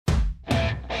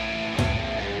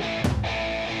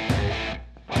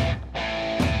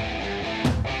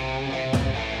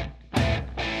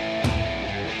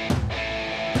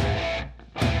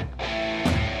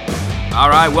All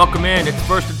right, welcome in. It's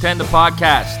First and 10, the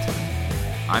podcast.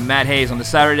 I'm Matt Hayes on the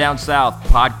Saturday Down South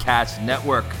Podcast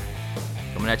Network.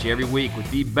 Coming at you every week with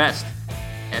the best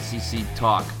SEC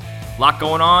talk. A lot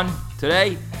going on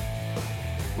today.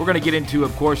 We're going to get into,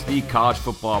 of course, the college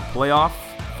football playoff.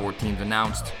 4 teams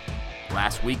announced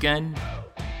last weekend.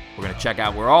 We're going to check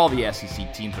out where all the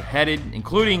SEC teams are headed,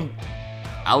 including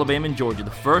Alabama and Georgia,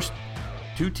 the first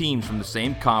 2 teams from the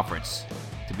same conference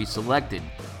to be selected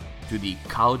to the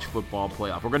college football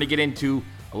playoff. We're going to get into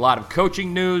a lot of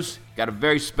coaching news. Got a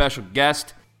very special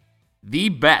guest, the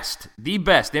best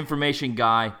information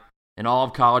guy in all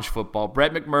of college football.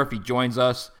 Brett McMurphy joins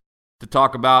us to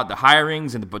talk about the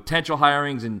hirings and the potential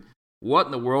hirings and what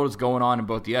in the world is going on in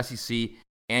both the SEC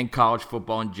and college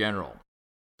football in general.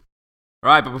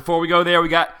 All right, but before we go there, we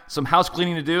got some house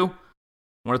cleaning to do.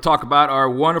 I want to talk about our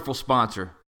wonderful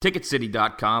sponsor,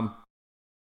 TicketCity.com.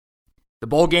 The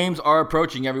bowl games are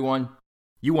approaching, everyone.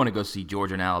 You want to go see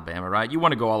Georgia and Alabama, right? You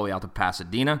want to go all the way out to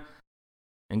Pasadena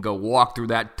and go walk through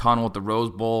that tunnel at the Rose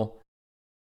Bowl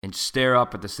and stare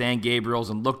up at the San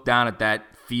Gabriels and look down at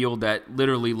that field that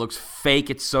literally looks fake.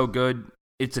 It's so good.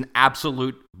 It's an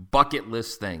absolute bucket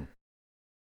list thing.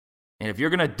 And if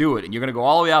you're going to do it and you're going to go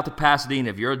all the way out to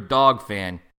Pasadena, if you're a dog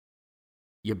fan,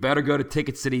 you better go to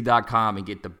TicketCity.com and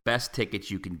get the best tickets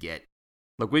you can get.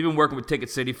 Look, we've been working with Ticket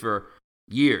City for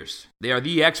years. They are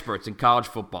the experts in college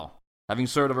football, having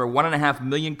served over 1.5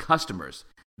 million customers.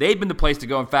 They've been the place to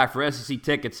go, in fact, for SEC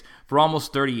tickets for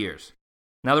almost 30 years.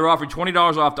 Now they're offering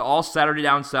 $20 off to all Saturday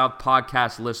Down South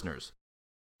podcast listeners.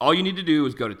 All you need to do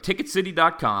is go to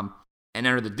TicketCity.com and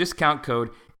enter the discount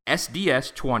code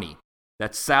SDS20.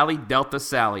 That's Sally Delta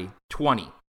Sally 20.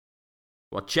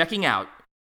 While checking out,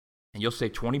 and you'll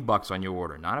save $20 on your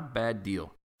order. Not a bad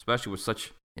deal, especially with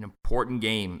such an important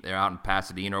game there out in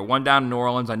Pasadena or one down in New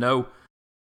Orleans. I know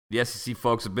the SEC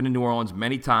folks have been in New Orleans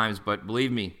many times, but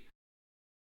believe me,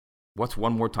 what's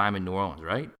one more time in New Orleans,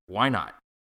 right? Why not?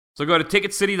 So go to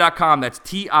TicketCity.com. That's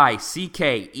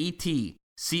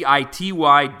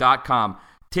TicketCity.com.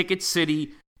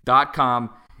 TicketCity.com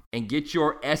and get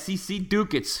your SEC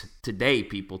Ducats today,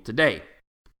 people, today.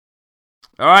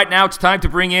 All right, now it's time to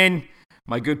bring in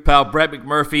my good pal Brett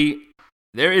McMurphy.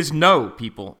 There is no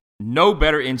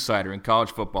better insider in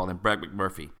college football than Brett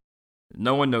McMurphy.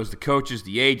 No one knows the coaches,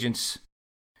 the agents,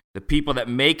 the people that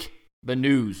make the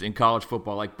news in college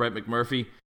football like Brett McMurphy.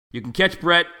 You can catch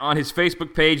Brett on his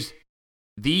Facebook page,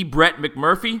 The Brett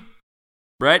McMurphy.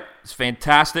 Brett, it's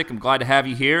fantastic. I'm glad to have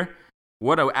you here.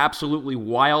 What an absolutely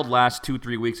wild last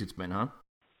 2-3 weeks it's been, huh?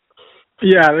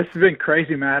 Yeah, this has been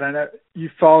crazy, Matt. I know you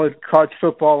followed college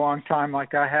football a long time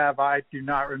like I have. I do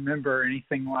not remember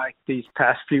anything like these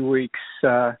past few weeks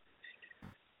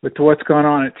with what's going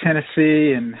on at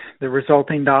Tennessee and the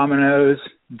resulting dominoes,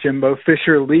 Jimbo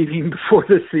Fisher leaving before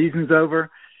the season's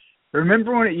over.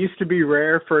 Remember when it used to be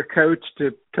rare for a coach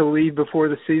to leave before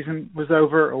the season was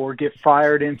over or get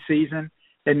fired in season?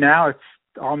 And now it's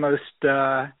almost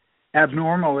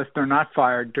abnormal if they're not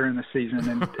fired during the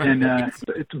season. And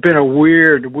it's been a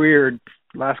weird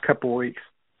last couple of weeks.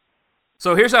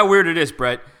 So here's how weird it is,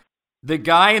 Brett. The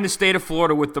guy in the state of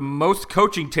Florida with the most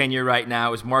coaching tenure right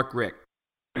now is Mark Richt,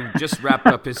 who just wrapped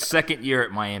up his second year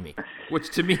at Miami, which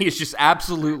to me is just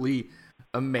absolutely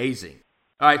amazing.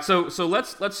 All right, so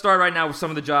let's start right now with some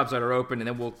of the jobs that are open, and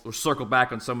then we'll circle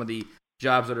back on some of the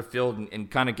jobs that are filled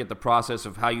and kind of get the process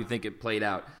of how you think it played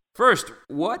out. First,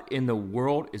 what in the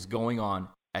world is going on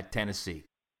at Tennessee?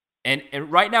 And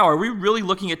right now, are we really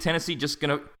looking at Tennessee just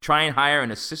going to try and hire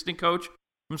an assistant coach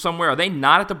from somewhere? Are they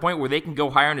not at the point where they can go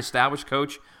hire an established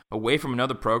coach away from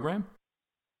another program?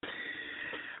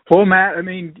 Well, Matt, I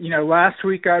mean, last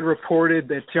week I reported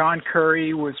that John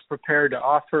Currie was prepared to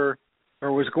offer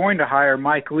or was going to hire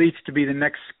Mike Leach to be the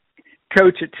next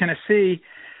coach at Tennessee.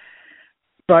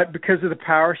 But because of the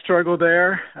power struggle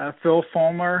there, Phil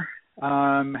Fulmer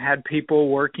had people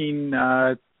working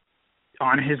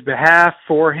on his behalf,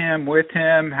 for him, with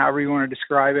him, however you want to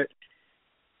describe it,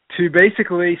 to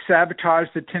basically sabotage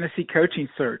the Tennessee coaching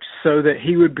search so that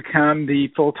he would become the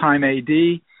full-time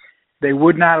AD. They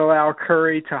would not allow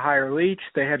Currie to hire Leach.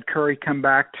 They had Currie come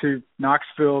back to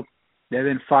Knoxville. They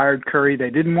then fired Currie.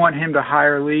 They didn't want him to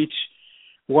hire Leach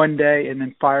one day and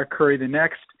then fire Currie the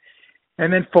next.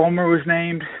 And then Fulmer was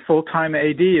named full-time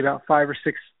AD about 5 or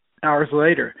 6 hours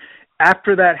later.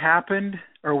 After that happened,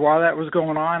 or while that was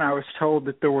going on, I was told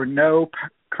that there were no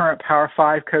current Power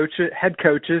 5 head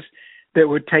coaches that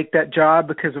would take that job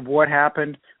because of what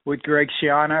happened with Greg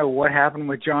Schiano, what happened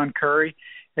with John Currie.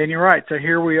 And you're right. So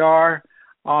here we are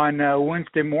on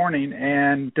Wednesday morning,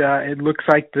 and it looks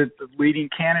like the leading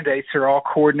candidates are all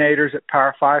coordinators at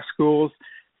Power 5 schools.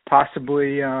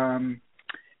 possibly,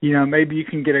 maybe you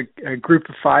can get a group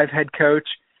of 5 head coach.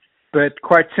 But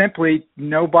quite simply,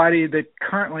 nobody that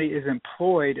currently is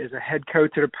employed as a head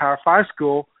coach at a Power 5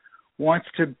 school wants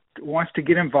to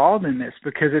get involved in this,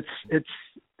 because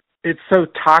it's so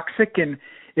toxic. And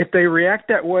if they react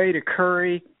that way to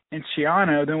Curry and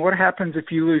Schiano, then what happens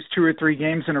if you lose 2 or 3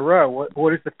 games in a row?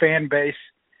 What is the fan base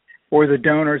or the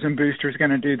donors and boosters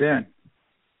going to do then?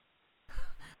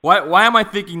 Why am I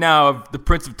thinking now of the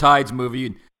Prince of Tides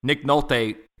movie, Nick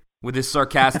Nolte with his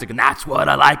sarcastic, and that's what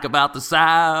I like about the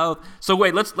South. So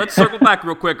wait, let's circle back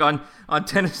real quick on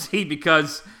Tennessee,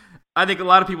 because I think a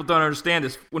lot of people don't understand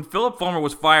this. When Philip Fulmer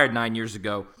was fired 9 years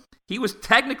ago, he was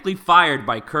technically fired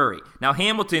by Curry. Now,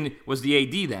 Hamilton was the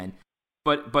AD then,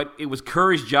 but it was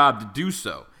Curry's job to do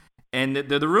so. And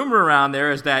the rumor around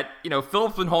there is that,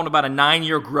 Philip's been holding about a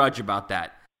 9-year grudge about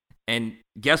that. And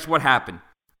guess what happened?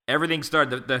 Everything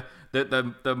started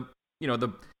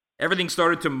everything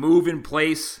started to move in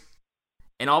place.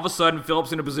 And all of a sudden,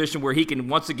 Philip's in a position where he can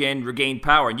once again regain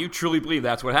power. And you truly believe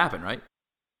that's what happened, right?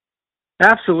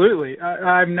 Absolutely.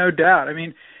 I have no doubt. I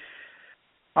mean,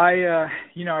 I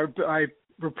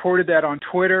reported that on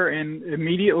Twitter, and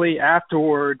immediately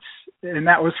afterwards, and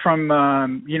that was from,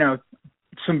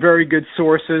 some very good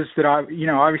sources that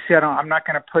obviously I'm not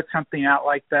going to put something out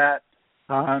like that,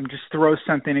 just throw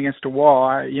something against a wall.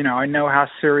 I know how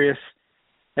serious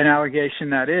an allegation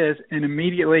that is. And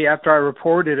immediately after I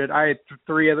reported it, I had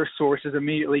 3 other sources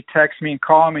immediately text me and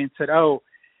call me and said, "Oh,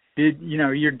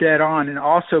 you're dead on. And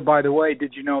also, by the way,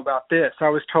 did you know about this?" I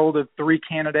was told of 3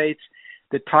 candidates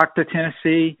that talked to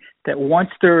Tennessee, that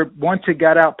once it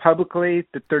got out publicly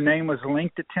that their name was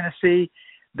linked to Tennessee,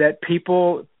 that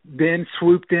people then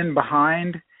swooped in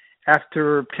behind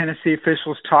after Tennessee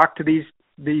officials talked to these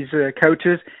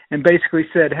coaches and basically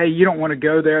said, "Hey, you don't want to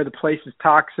go there. The place is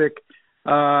toxic.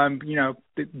 The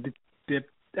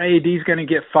AD is going to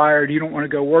get fired. You don't want to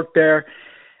go work there."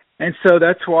 And so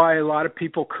that's why a lot of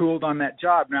people cooled on that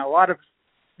job. Now, a lot of,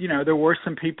 there were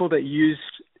some people that used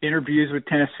interviews with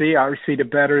Tennessee, obviously, to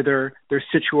better their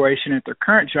situation at their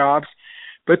current jobs.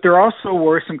 But there also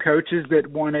were some coaches that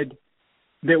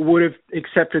would have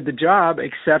accepted the job,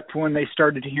 except when they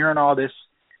started hearing all this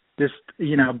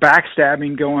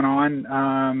backstabbing going on,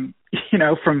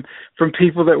 from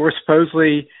people that were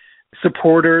supposedly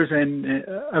supporters and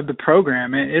of the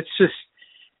program. And it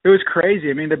was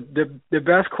crazy. I mean, the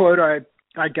best quote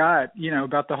I got,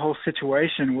 about the whole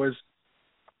situation was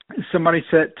somebody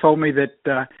told me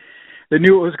that they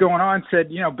knew what was going on, said,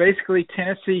 basically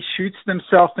Tennessee shoots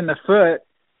themselves in the foot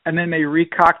and then they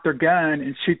recock their gun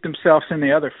and shoot themselves in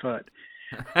the other foot.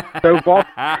 So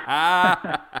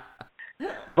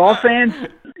ball fans,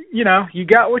 you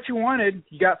got what you wanted.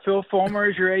 You got Phil Fulmer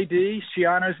as your AD.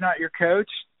 Schiano's not your coach.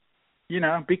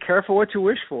 Be careful what you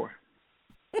wish for.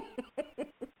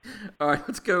 All right,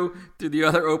 let's go to the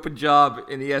other open job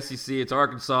in the SEC. It's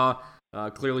Arkansas.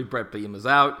 Clearly, Brett Bielema is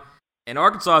out. And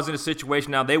Arkansas is in a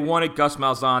situation now. They wanted Gus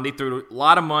Malzahn. They threw a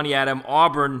lot of money at him.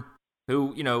 Auburn,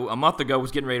 who, a month ago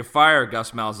was getting ready to fire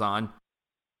Gus Malzahn,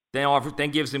 then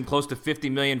gives him close to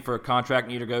 $50 million for a contract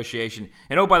negotiation.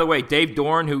 And, oh, by the way, Dave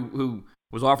Dorn, who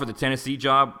was offered the Tennessee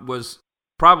job, was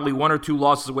probably 1 or 2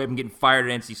 losses away from getting fired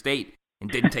at NC State and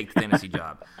didn't take the Tennessee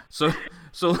job. So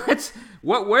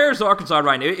where's Arkansas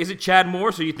right now? Is it Chad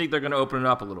Morris, or do you think they're going to open it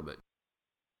up a little bit?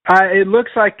 It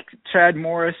looks like Chad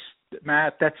Morris,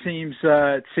 Matt. That seems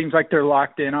like they're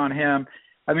locked in on him.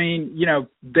 I mean,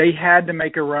 they had to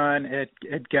make a run at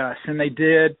Gus, and they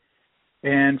did.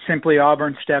 And simply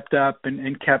Auburn stepped up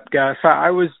and kept Gus.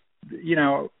 I was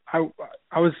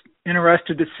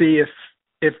interested to see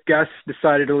if Gus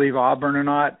decided to leave Auburn or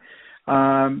not.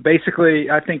 Basically,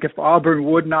 I think if Auburn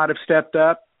would not have stepped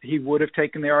up, he would have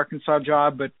taken the Arkansas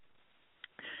job, but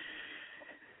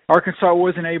Arkansas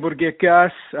wasn't able to get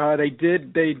Gus. They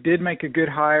did make a good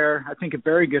hire, I think a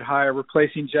very good hire,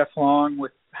 replacing Jeff Long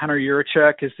with Hunter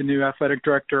Yurachek as the new athletic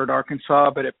director at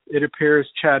Arkansas, but it appears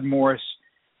Chad Morris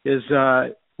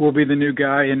will be the new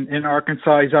guy in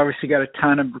Arkansas. He's obviously got a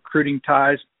ton of recruiting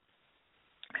ties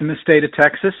in the state of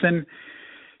Texas, and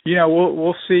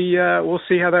we'll see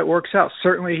how that works out.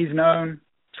 Certainly, he's known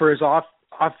for his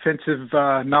offensive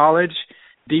knowledge.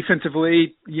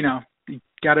 Defensively,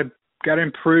 got to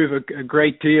improve a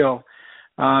great deal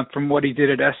from what he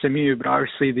did at SMU. But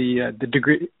obviously, the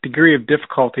degree of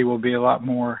difficulty will be a lot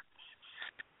more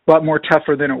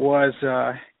tougher than it was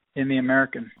in the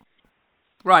American.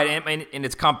 Right, and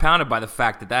it's compounded by the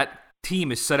fact that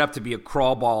team is set up to be a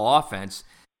crawl ball offense,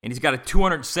 and he's got a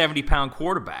 270-pound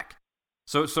quarterback.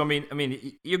 So I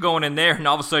mean, you're going in there, and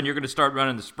all of a sudden you're going to start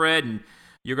running the spread, and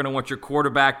you're going to want your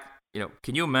quarterback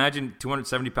can you imagine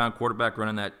 270-pound quarterback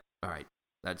running that? All right,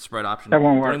 that spread option. That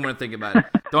won't work. Don't even want to think about it.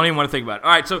 Don't even want to think about it.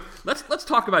 All right, so let's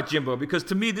talk about Jimbo, because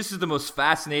to me this is the most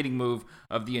fascinating move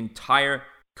of the entire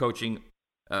coaching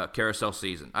carousel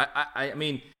season. I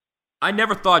mean, I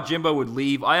never thought Jimbo would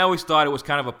leave. I always thought it was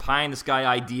kind of a pie-in-the-sky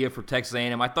idea for Texas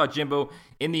A&M. I thought Jimbo,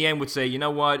 in the end, would say, you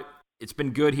know what, it's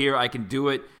been good here, I can do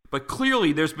it. But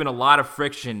clearly there's been a lot of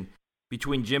friction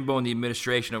between Jimbo and the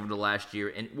administration over the last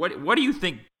year. And what do you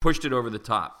think pushed it over the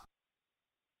top?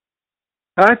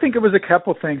 I think it was a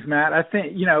couple things, Matt. I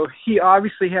think, he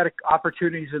obviously had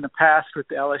opportunities in the past with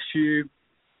the LSU.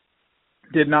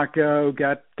 Did not go,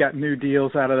 got new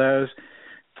deals out of those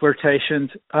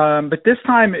flirtations. But this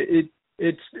time it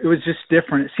was just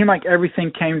different. It seemed like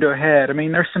everything came to a head. I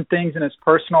mean, there's some things in his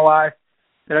personal life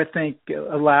that I think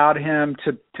allowed him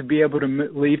to be able to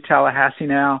leave Tallahassee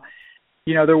now.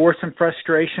 There were some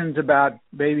frustrations about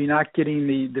maybe not getting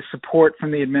the support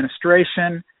from the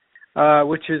administration,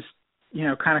 which is,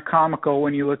 kind of comical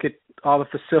when you look at all the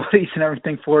facilities and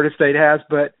everything Florida State has.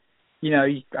 But,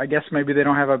 I guess maybe they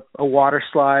don't have a water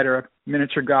slide or a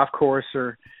miniature golf course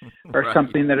or right.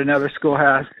 Something that another school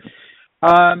has.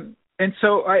 And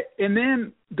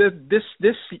then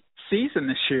this season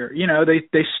this year,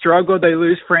 they struggled. They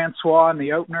lose Francois in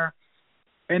the opener.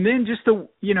 And then just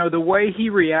the way he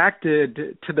reacted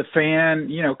to the fan,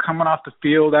 coming off the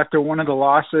field after one of the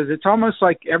losses, it's almost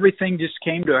like everything just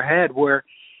came to a head where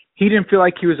he didn't feel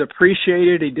like he was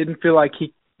appreciated. He didn't feel like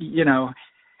he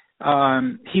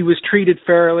was treated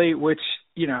fairly, which,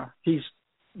 he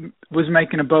was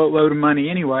making a boatload of money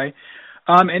anyway.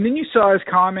 And then you saw his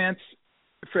comments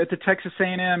at the Texas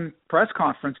A&M press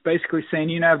conference, basically saying,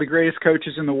 you have the greatest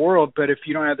coaches in the world, but if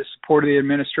you don't have the support of the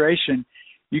administration,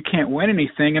 you can't win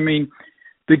anything. I mean,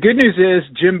 the good news is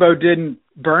Jimbo didn't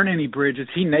burn any bridges.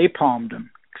 He napalmed them.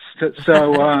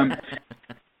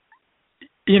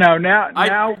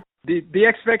 Now the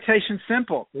expectation's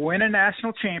simple. Win a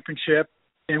national championship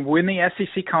and win the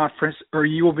SEC conference, or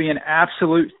you will be an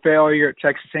absolute failure at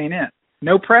Texas A&M.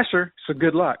 No pressure, so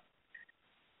good luck.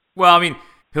 Well, I mean,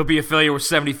 he'll be a failure with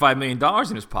 $75 million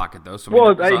in his pocket, though. So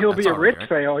he'll be a rich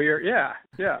failure.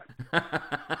 Yeah.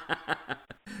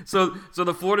 So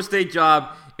the Florida State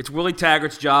job, it's Willie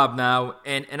Taggart's job now.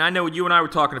 And I know you and I were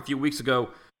talking a few weeks ago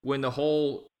when the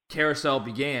whole carousel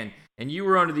began, and you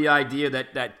were under the idea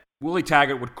that Willie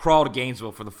Taggart would crawl to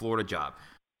Gainesville for the Florida job.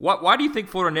 Why do you think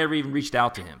Florida never even reached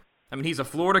out to him? I mean, he's a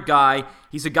Florida guy.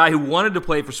 He's a guy who wanted to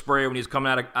play for Spurrier when he was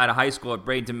coming out of high school at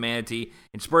Bradenton Manatee.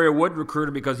 And Spurrier would recruit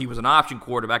him because he was an option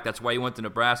quarterback. That's why he went to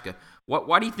Nebraska.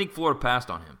 Why do you think Florida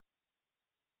passed on him?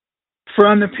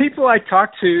 From the people I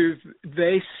talked to,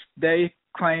 they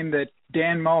claim that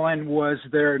Dan Mullen was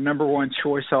their number one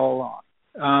choice all along.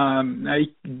 Now you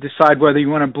decide whether you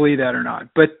want to believe that or not.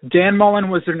 But Dan Mullen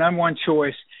was their number one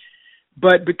choice.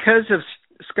 But because of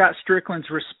Scott Strickland's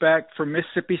respect for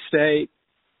Mississippi State,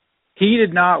 he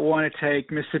did not want to take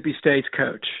Mississippi State's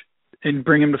coach and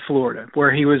bring him to Florida,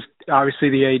 where he was obviously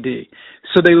the AD.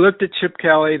 So they looked at Chip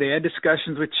Kelly. They had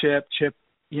discussions with Chip. Chip,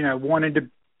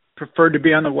 preferred to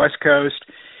be on the West Coast.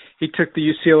 He took the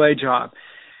UCLA job.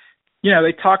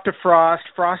 They talked to Frost.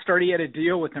 Frost already had a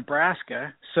deal with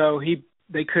Nebraska, so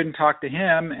they couldn't talk to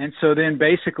him. And so then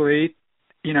basically,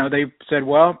 they said,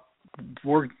 well,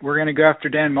 we're going to go after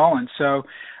Dan Mullen. So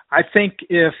I think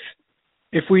if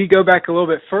we go back a little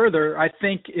bit further, I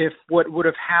think if what would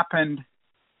have happened,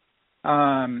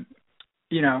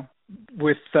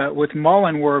 with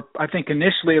Mullen, were I think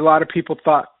initially a lot of people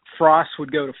thought Frost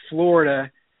would go to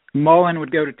Florida, Mullen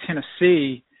would go to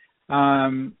Tennessee,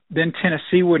 then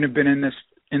Tennessee wouldn't have been in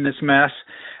this mess.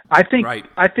 I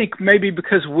think maybe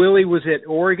because Willie was at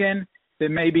Oregon, that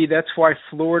maybe that's why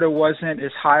Florida wasn't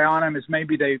as high on him as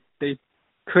maybe they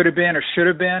could have been or should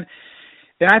have been.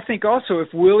 And I think also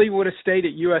if Willie would have stayed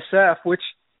at USF, which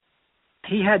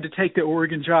he had to take the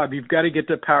Oregon job, you've got to get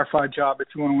the Power 5 job if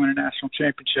you want to win a national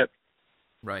championship.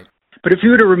 Right. But if he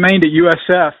would have remained at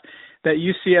USF, that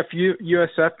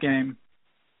UCF-USF game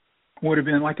would have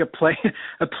been like a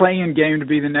play-in game to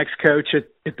be the next coach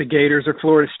at the Gators or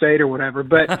Florida State or whatever.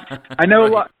 But I know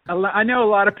a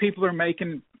lot of people are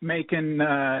making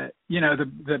the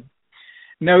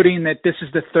noting that this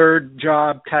is the third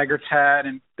job Taggart's had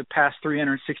in the past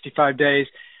 365 days.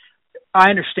 I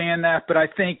understand that, but I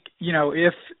think,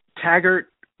 if Taggart,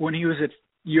 when he was at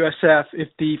USF, if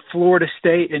the Florida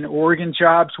State and Oregon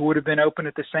jobs would have been open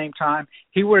at the same time,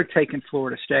 he would have taken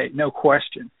Florida State, no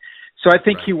question. So I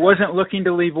think he wasn't looking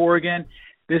to leave Oregon.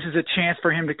 This is a chance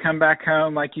for him to come back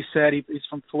home. Like you said, he's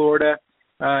from Florida.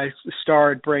 He's a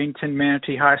star at Bradenton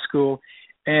Manatee High School.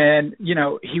 And,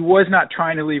 he was not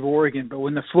trying to leave Oregon, but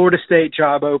when the Florida State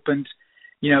job opened,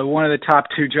 one of the top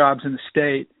 2 jobs in the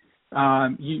state,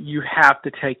 you have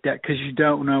to take that because you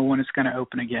don't know when it's going to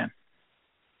open again.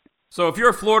 So if you're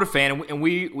a Florida fan, and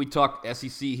we talk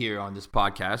SEC here on this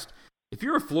podcast, if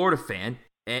you're a Florida fan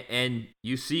and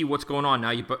you see what's going on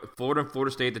now, Florida and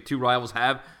Florida State, the 2 rivals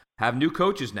have new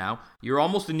coaches now, you're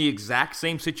almost in the exact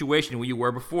same situation where you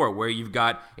were before, where you've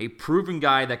got a proven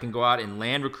guy that can go out and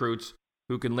land recruits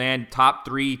who can land top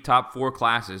 3, top 4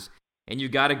 classes, and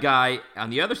you've got a guy at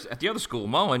the other school,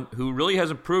 Mullen, who really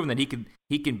hasn't proven that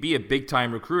he can be a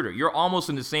big-time recruiter. You're almost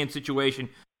in the same situation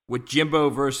with Jimbo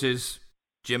versus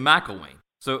Jim McElwain.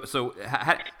 So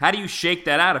how do you shake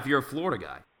that out if you're a Florida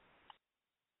guy?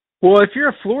 Well, if you're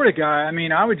a Florida guy,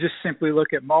 I would just simply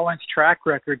look at Mullen's track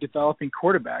record developing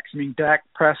quarterbacks. Dak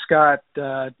Prescott,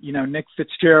 Nick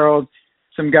Fitzgerald,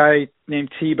 some guy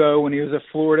named Tebow when he was at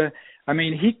Florida.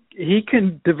 He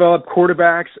can develop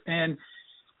quarterbacks, and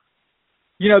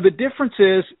the difference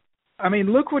is,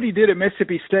 look what he did at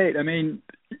Mississippi State.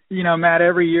 Matt,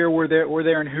 every year we're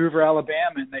there in Hoover,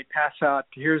 Alabama, and they pass out,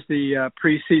 here's the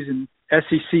preseason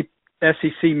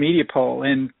SEC media poll,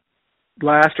 and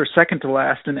last or second to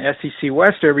last in the SEC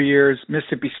West every year is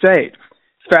Mississippi State.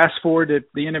 Fast forward to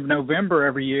the end of November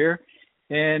every year,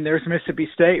 and there's Mississippi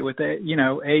State with 8,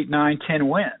 9, 10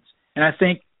 wins. And I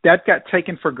think that got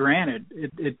taken for granted,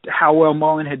 how well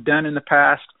Mullen had done in the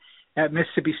past at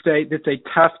Mississippi State. That's a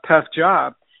tough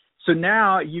job. So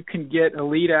now you can get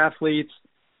elite athletes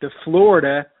to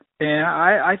Florida, and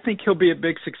I think he'll be a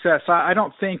big success. I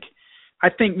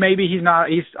think maybe he's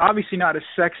obviously not as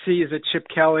sexy as a Chip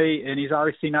Kelly, and he's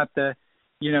obviously not the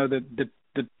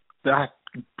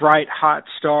bright hot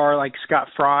star like Scott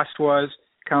Frost was,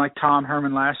 kind of like Tom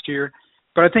Herman last year.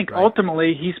 But I think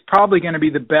ultimately he's probably going to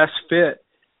be the best fit,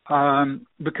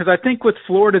 because I think with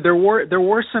Florida there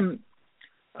were some,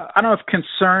 I don't know if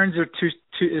concerns are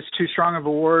too strong of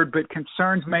a word, but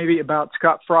concerns maybe about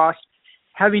Scott Frost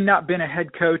having not been a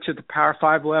head coach at the Power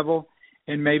 5 level,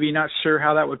 and maybe not sure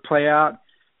how that would play out.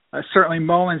 Certainly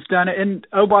Mullen's done it. And,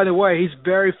 oh, by the way, he's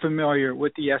very familiar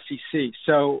with the SEC.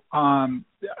 So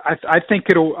I think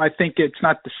it's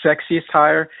not the sexiest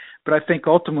hire, but I think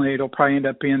ultimately it'll probably end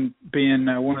up being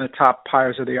one of the top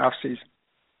hires of the offseason.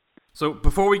 So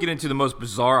before we get into the most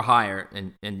bizarre hire,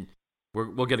 and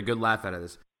we'll get a good laugh out of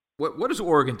this, what does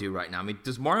Oregon do right now?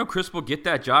 Does Mario Cristobal get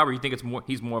that job, or you think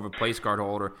he's more of a place card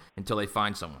holder until they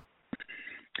find someone?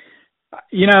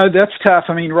 That's tough.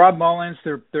 Rob Mullins,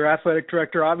 their athletic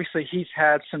director, obviously he's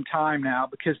had some time now,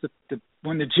 because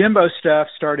when the Jimbo stuff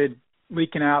started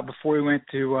leaking out before we went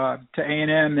to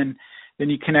A&M, then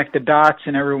you connect the dots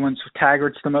and everyone's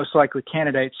Taggart's the most likely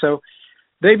candidate. So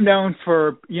they've known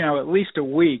for at least a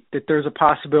week that there's a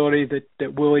possibility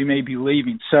that Willie may be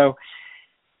leaving. So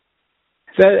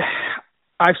that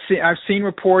I've seen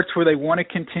reports where they want to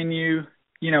continue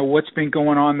what's been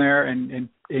going on there and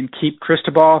keep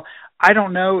Cristobal. I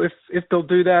don't know if they'll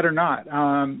do that or not.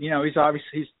 He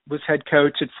was head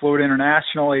coach at Florida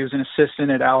International. He was an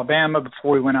assistant at Alabama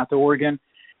before he went out to Oregon.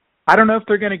 I don't know if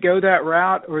they're going to go that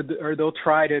route, or they'll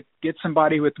try to get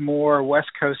somebody with more West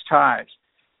Coast ties.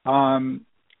 That's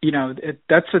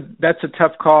a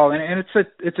tough call, and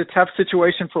it's a tough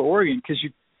situation for Oregon, because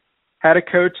you had a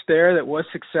coach there that was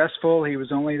successful. He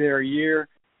was only there a year.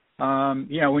 As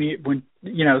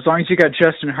long as you got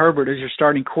Justin Herbert as your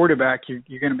starting quarterback,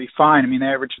 you're going to be fine. They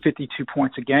averaged 52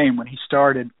 points a game when he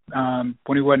started, when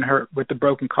he wasn't hurt with the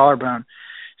broken collarbone.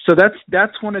 So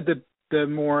that's one of the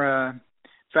more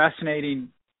fascinating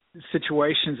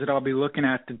situations that I'll be looking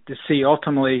at to see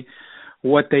ultimately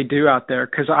what they do out there,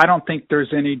 because I don't think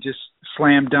there's any just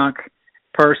slam dunk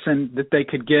person that they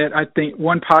could get. I think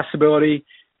one possibility,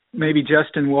 maybe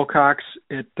Justin Wilcox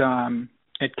at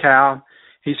Cal.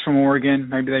 He's from Oregon.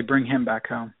 Maybe they bring him back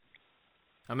home.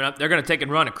 They're going to take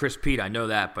and run at Chris Pete. I know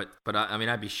that, but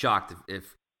I'd be shocked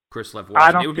if Chris left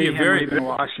Washington. I don't see him leaving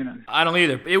Washington. I don't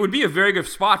either. It would be a very good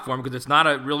spot for him, because it's not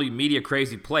a really media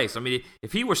crazy place.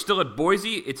 If he were still at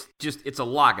Boise, it's a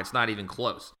lock. It's not even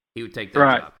close. He would take that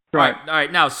job. Right. All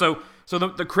right. Now, so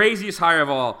the craziest hire of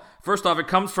all. First off, it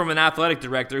comes from an athletic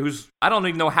director I don't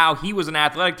even know how he was an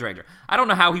athletic director. I don't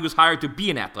know how he was hired to be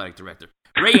an athletic director.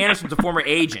 Ray Anderson's a former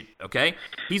agent, okay?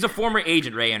 He's a former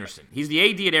agent, Ray Anderson. He's the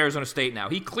AD at Arizona State now.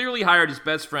 He clearly hired his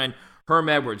best friend, Herm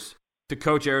Edwards, to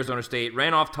coach Arizona State,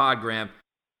 ran off Todd Graham.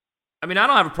 I don't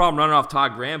have a problem running off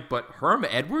Todd Graham, but Herm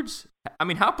Edwards?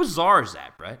 How bizarre is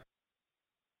that, Brett?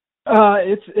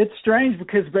 It's strange,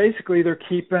 because basically they're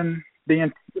keeping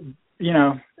the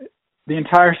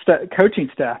entire coaching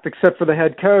staff except for the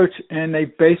head coach, and they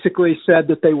basically said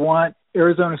that they want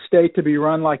Arizona State to be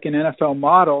run like an NFL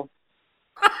model,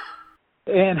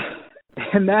 and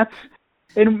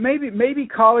maybe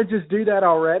colleges do that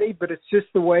already, but it's just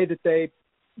the way that they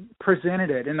presented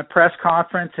it in the press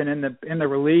conference and in the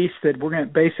release that we're going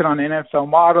to base it on an NFL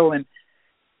model and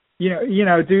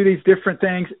do these different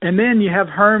things. And then you have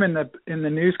Herm in the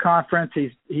news conference.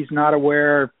 He's not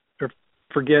aware or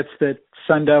forgets that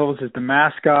Sun Devils is the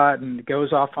mascot and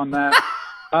goes off on that.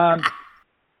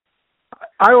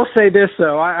 I will say this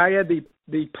though, I had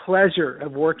the pleasure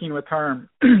of working with Herm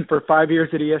for 5 years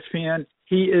at ESPN.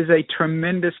 He is a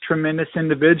tremendous, tremendous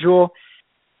individual,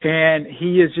 and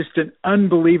he is just an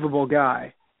unbelievable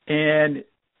guy. And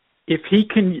if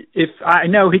I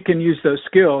know he can use those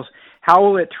skills, how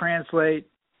will it translate,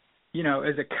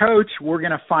 as a coach? We're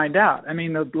going to find out. I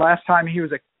mean, the last time he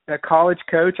was a college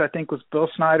coach, I think, was Bill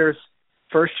Snyder's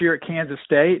first year at Kansas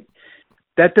State.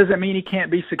 That doesn't mean he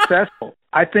can't be successful.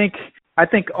 I think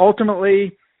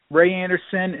ultimately Ray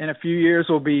Anderson in a few years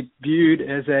will be viewed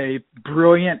as a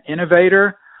brilliant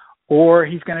innovator, or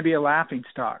he's going to be a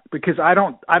laughingstock, because I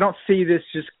don't see this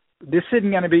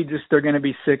isn't going to be just they're going to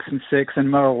be 6-6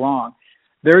 and muddle along.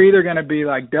 They're either going to be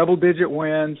like double-digit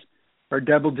wins or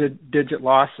double-digit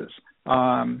losses.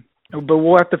 But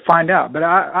we'll have to find out. But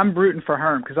I'm rooting for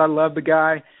Herm because I love the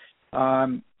guy.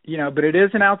 But it is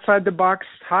an outside-the-box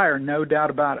hire, no doubt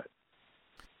about it.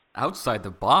 Outside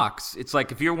the box? It's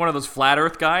like if you're one of those flat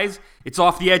earth guys, it's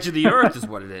off the edge of the earth is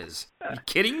what it is. Are you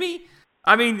kidding me?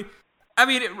 I mean,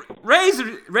 Ray's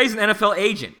an NFL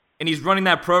agent, and he's running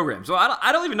that program. So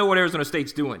I don't even know what Arizona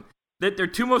State's doing. Their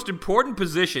two most important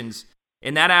positions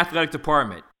in that athletic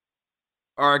department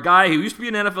are a guy who used to be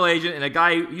an NFL agent and a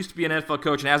guy who used to be an NFL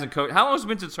coach and hasn't coached. How long has it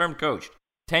been since Herm coached?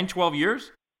 10, 12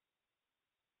 years?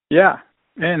 Yeah,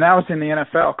 and that was in the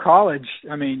NFL. College,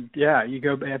 I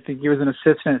think he was an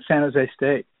assistant at San Jose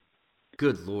State.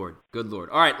 Good Lord.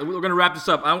 All right, we're going to wrap this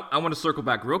up. I want to circle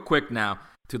back real quick now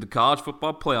to the college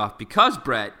football playoff because,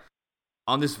 Brett,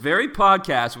 on this very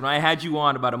podcast, when I had you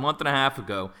on about a month and a half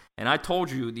ago, and I told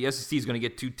you the SEC is going to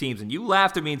get two teams, and you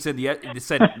laughed at me and said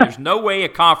there's no way a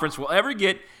conference will ever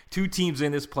get two teams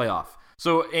in this playoff.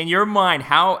 So in your mind,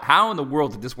 how in the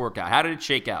world did this work out? How did it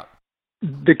shake out?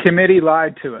 The committee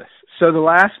lied to us. So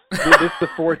this is the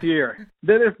fourth year.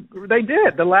 They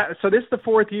did. So this is the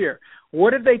fourth year.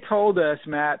 What have they told us,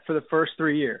 Matt, for the first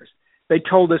 3 years? They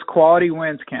told us quality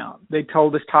wins count. They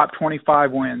told us top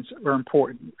 25 wins are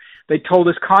important. They told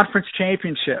us conference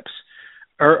championships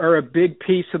are a big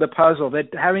piece of the puzzle,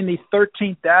 that having the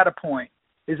 13th data point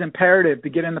is imperative to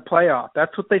get in the playoff.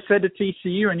 That's what they said to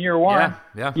TCU in year one.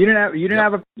 Yeah. You didn't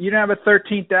have a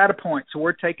 13th data point, so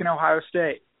we're taking Ohio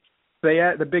State.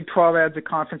 The Big 12 adds a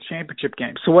conference championship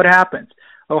game. So what happens?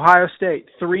 Ohio State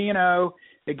 3-0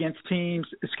 against teams.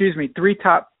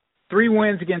 Three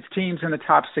wins against teams in the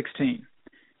top 16.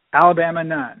 Alabama,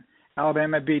 none.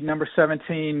 Alabama beat number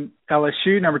 17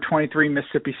 LSU, number 23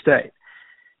 Mississippi State.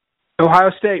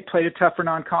 Ohio State played a tougher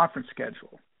non-conference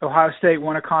schedule. Ohio State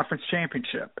won a conference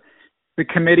championship. The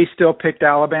committee still picked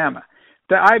Alabama.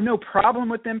 I have no problem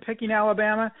with them picking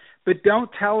Alabama, but don't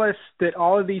tell us that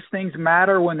all of these things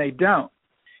matter when they don't.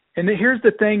 And here's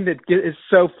the thing that is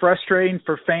so frustrating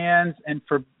for fans and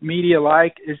for media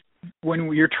alike is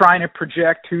when you're trying to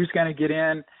project who's going to get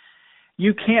in,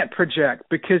 you can't project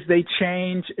because they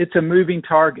change. It's a moving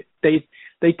target. They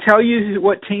tell you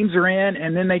what teams are in,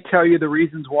 and then they tell you the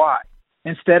reasons why,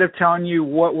 instead of telling you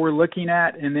what we're looking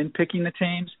at and then picking the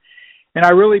teams. And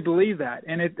I really believe that.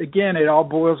 And it all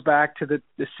boils back to the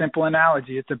simple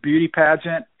analogy. It's a beauty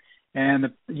pageant,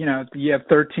 and you have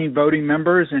 13 voting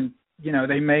members, and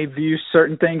they may view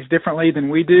certain things differently than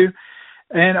we do.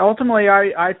 And ultimately,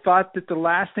 I thought that the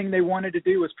last thing they wanted to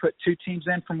do was put two teams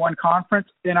in from one conference,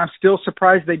 and I'm still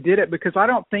surprised they did it because I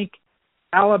don't think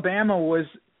Alabama was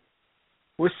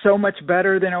so much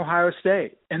better than Ohio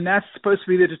State, and that's supposed to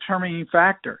be the determining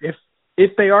factor.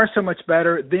 If they are so much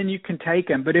better, then you can take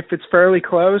them. But if it's fairly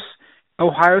close,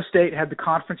 Ohio State had the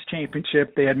conference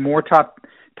championship. They had more top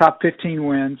 15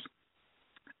 wins,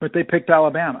 but they picked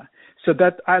Alabama. So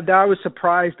I was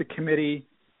surprised the committee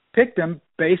picked them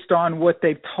based on what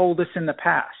they've told us in the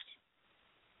past.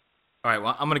 All right,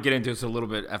 well, I'm going to get into this a little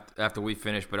bit after we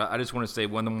finish, but I just want to say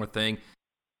one more thing.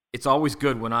 It's always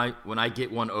good when I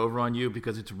get one over on you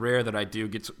because it's rare that I do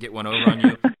get one over on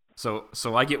you.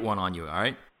 So I get one on you, all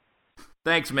right?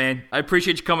 Thanks, man. I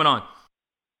appreciate you coming on.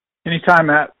 Anytime,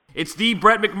 Matt. It's the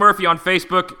Brett McMurphy on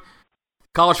Facebook,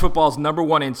 college football's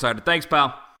 #1 insider. Thanks, pal.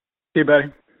 See you,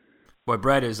 buddy. Boy,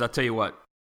 Brett is, I'll tell you what,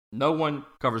 no one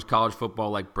covers college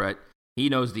football like Brett. He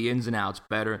knows the ins and outs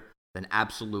better than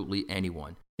absolutely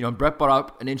anyone. And Brett brought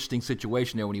up an interesting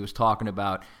situation there when he was talking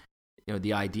about,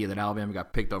 the idea that Alabama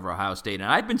got picked over Ohio State. And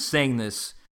I've been saying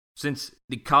this since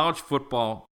the college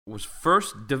football was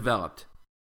first developed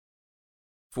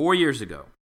 4 years ago.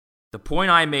 The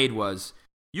point I made was,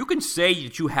 you can say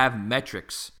that you have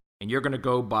metrics and you're going to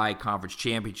go by conference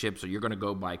championships, or you're going to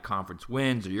go by conference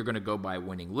wins, or you're going to go by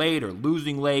winning late or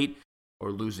losing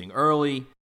early.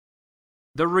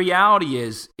 The reality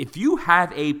is, if you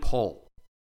have a poll,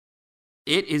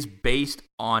 it is based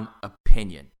on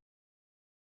opinion.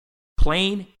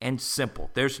 Plain and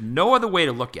simple. There's no other way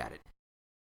to look at it.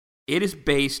 It is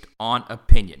based on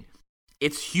opinion.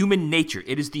 It's human nature.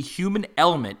 It is the human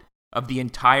element of the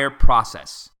entire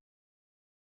process.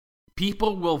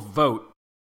 People will vote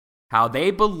how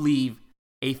they believe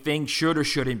a thing should or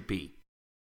shouldn't be.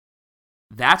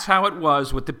 That's how it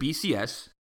was with the BCS.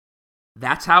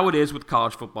 That's how it is with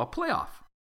college football playoff.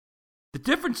 The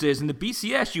difference is, in the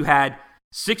BCS, you had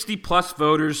 60-plus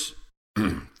voters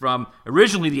from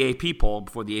originally the AP poll,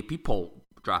 before the AP poll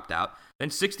dropped out, then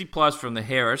 60-plus from the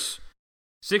Harris,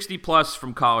 60-plus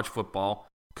from college football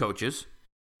coaches,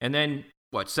 and then,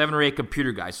 7 or 8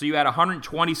 computer guys. So you had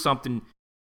 120-something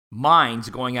minds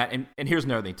going at, and here's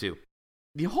another thing, too.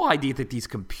 The whole idea that these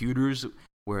computers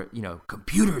were,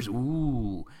 computers,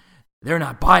 ooh, they're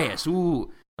not biased,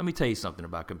 ooh. Let me tell you something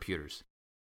about computers.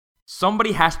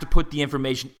 Somebody has to put the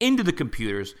information into the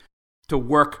computers to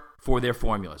work for their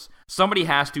formulas. Somebody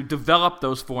has to develop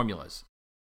those formulas.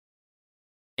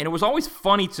 And it was always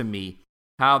funny to me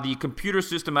how the computer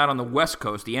system out on the West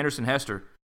Coast, the Anderson-Hester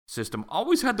system,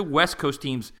 always had the West Coast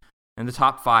teams in the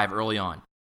top 5 early on.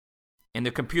 And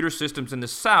the computer systems in the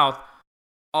South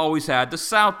always had the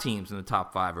South teams in the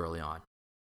top 5 early on.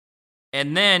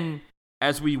 And then,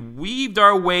 as we weaved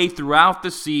our way throughout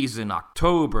the season,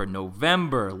 October,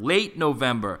 November, late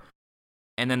November,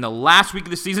 and then the last week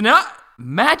of the season,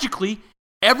 magically,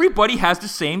 everybody has the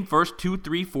same first 2,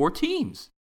 3, 4 teams.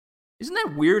 Isn't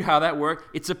that weird how that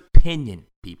worked? It's opinion,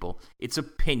 people. It's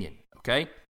opinion, okay?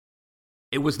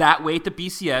 It was that way at the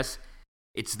BCS.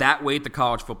 It's that way at the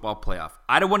college football playoff.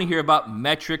 I don't want to hear about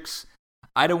metrics.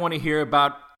 I don't want to hear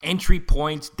about entry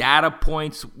points, data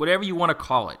points, whatever you want to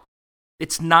call it.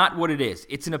 It's not what it is.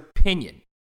 It's an opinion.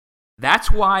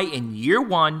 That's why in year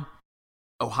 1,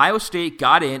 Ohio State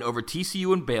got in over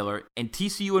TCU and Baylor, and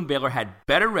TCU and Baylor had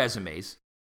better resumes.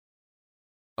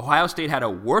 Ohio State had a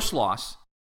worse loss.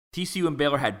 TCU and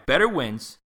Baylor had better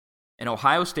wins, and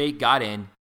Ohio State got in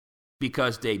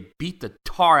because they beat the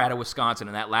tar out of Wisconsin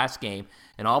in that last game,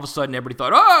 and all of a sudden everybody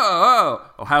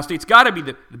thought, Ohio State's got to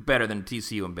be better than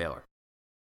TCU and Baylor.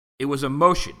 It was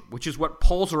emotion, which is what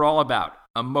polls are all about,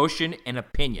 emotion and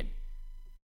opinion.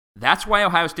 That's why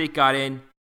Ohio State got in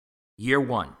year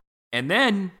 1. And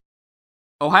then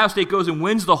Ohio State goes and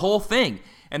wins the whole thing.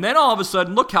 And then all of a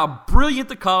sudden, look how brilliant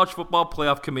the College Football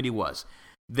Playoff Committee was.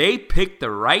 They picked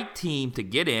the right team to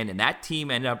get in, and that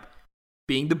team ended up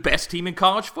being the best team in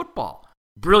college football.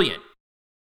 Brilliant.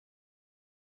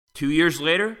 2 years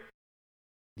later,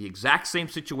 the exact same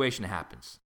situation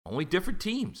happens. Only different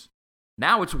teams.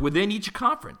 Now it's within each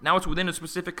conference. Now it's within a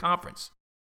specific conference.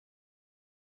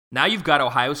 Now you've got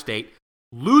Ohio State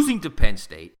losing to Penn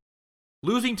State,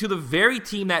 losing to the very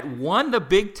team that won the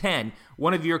Big Ten,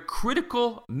 one of your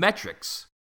critical metrics,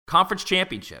 conference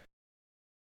championship.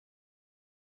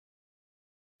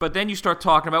 But then you start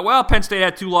talking about, Penn State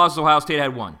had 2 losses, Ohio State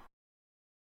had 1.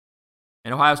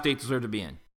 And Ohio State deserved to be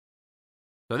in.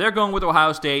 So they're going with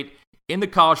Ohio State in the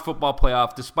college football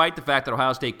playoff, despite the fact that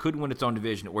Ohio State couldn't win its own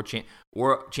division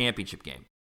or championship game.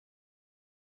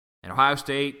 And Ohio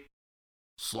State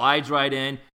slides right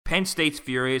in. Penn State's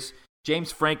furious.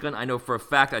 James Franklin, I know for a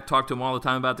fact, I talk to him all the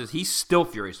time about this, he's still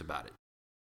furious about it.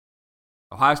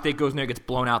 Ohio State goes in there and gets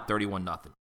blown out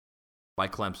 31-0 by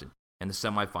Clemson in the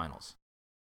semifinals.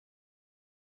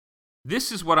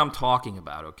 This is what I'm talking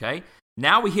about, okay?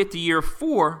 Now we hit to year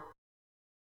 4.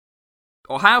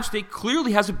 Ohio State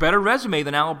clearly has a better resume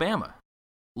than Alabama.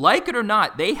 Like it or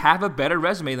not, they have a better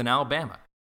resume than Alabama.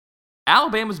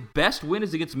 Alabama's best win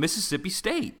is against Mississippi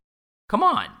State. Come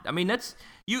on. I mean, that's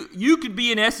you could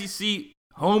be an SEC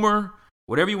homer,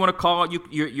 whatever you want to call it.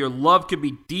 Your love could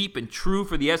be deep and true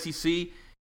for the SEC,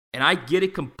 and I get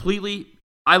it completely.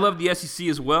 I love the SEC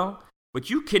as well, but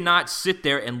you cannot sit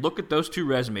there and look at those 2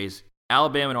 resumes,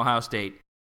 Alabama and Ohio State,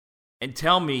 and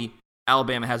tell me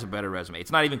Alabama has a better resume.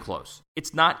 It's not even close.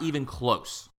 It's not even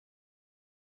close.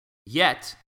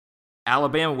 Yet,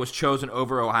 Alabama was chosen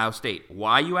over Ohio State.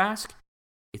 Why, you ask?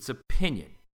 It's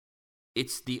opinion.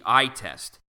 It's the eye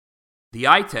test. The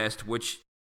eye test, which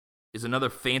is another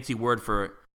fancy word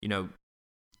for,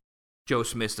 Joe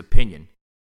Smith's opinion.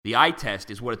 The eye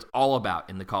test is what it's all about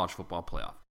in the college football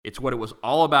playoff. It's what it was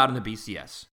all about in the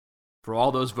BCS. for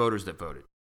all those voters that voted.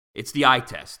 It's the eye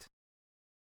test.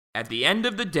 At the end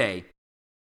of the day,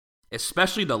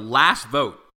 especially the last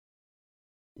vote,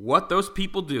 what those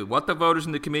people do, what the voters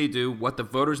in the committee do, what the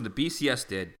voters in the BCS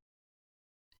did,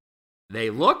 they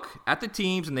look at the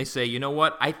teams and they say, you know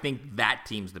what, I think that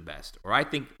team's the best, or I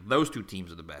think those two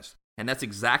teams are the best. And that's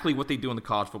exactly what they do in the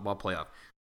college football playoff.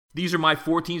 These are my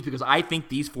 4 teams because I think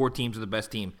these 4 teams are the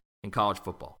best team in college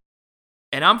football.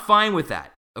 And I'm fine with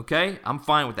that, okay? I'm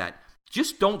fine with that.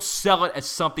 Just don't sell it as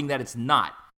something that it's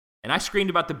not. And I screamed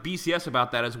about the BCS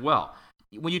about that as well.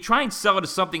 When you try and sell it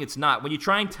as something it's not, when you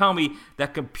try and tell me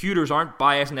that computers aren't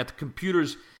biased and that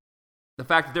the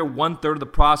fact that they're 1/3 of the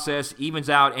process evens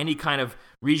out any kind of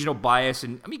regional bias,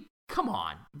 and I mean, come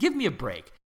on, give me a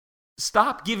break.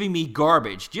 Stop giving me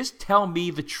garbage. Just tell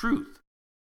me the truth.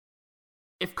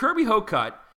 If Kirby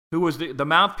Hocutt, who was the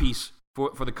mouthpiece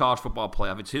for the college football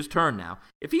playoff, it's his turn now,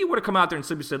 if he would have come out there and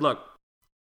simply said, look,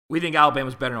 we think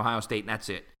Alabama's better than Ohio State, and that's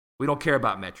it. We don't care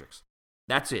about metrics.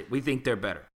 That's it. We think they're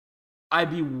better. I'd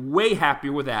be way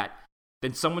happier with that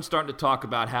than someone starting to talk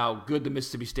about how good the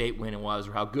Mississippi State win was,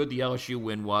 or how good the LSU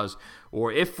win was,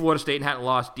 or if Florida State hadn't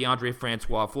lost DeAndre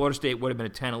Francois, Florida State would have been a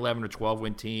 10, 11, or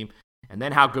 12-win team, and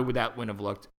then how good would that win have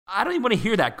looked? I don't even want to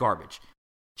hear that garbage.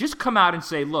 Just come out and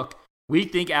say, look, we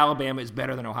think Alabama is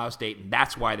better than Ohio State, and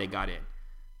that's why they got in.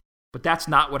 But that's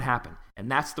not what happened, and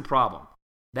that's the problem.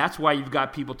 That's why you've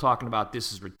got people talking about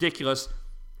this is ridiculous.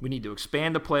 We need to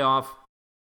expand the playoff.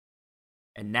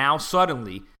 And now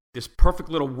suddenly, this perfect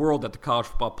little world that the college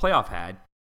football playoff had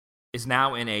is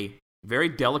now in a very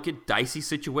delicate, dicey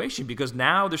situation because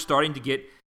now they're starting to get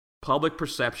public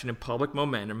perception and public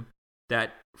momentum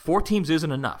that 4 teams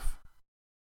isn't enough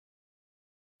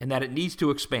and that it needs to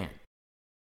expand.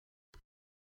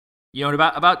 You know,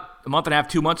 about a month and a half,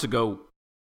 2 months ago,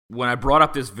 when I brought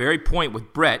up this very point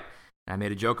with Brett, I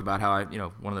made a joke about how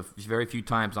one of the very few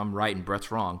times I'm right and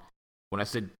Brett's wrong. When I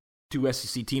said 2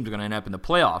 SEC teams are going to end up in the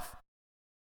playoff,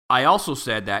 I also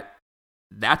said that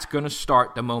that's going to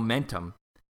start the momentum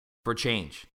for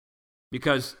change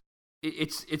because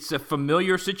it's a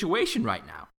familiar situation right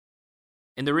now.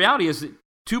 And the reality is that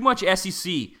too much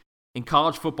SEC in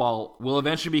college football will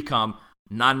eventually become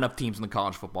not enough teams in the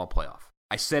college football playoff.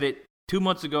 I said it 2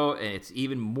 months ago, and it's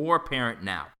even more apparent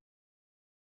now.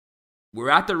 We're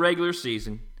at the regular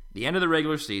season, the end of the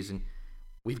regular season.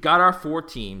 We've got our 4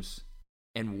 teams,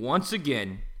 and once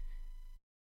again,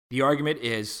 the argument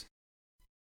is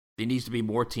there needs to be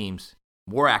more teams,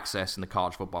 more access in the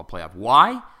college football playoff.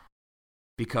 Why?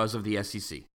 Because of the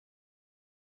SEC.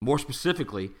 More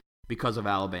specifically, because of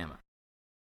Alabama.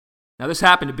 Now, this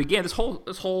happened to begin, this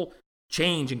whole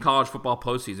change in college football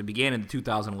postseason began in the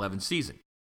 2011 season.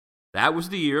 That was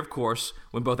the year, of course,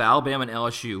 when both Alabama and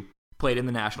LSU played in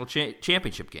the national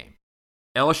championship game.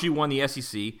 LSU won the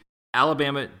SEC.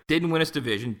 Alabama didn't win its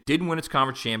division, didn't win its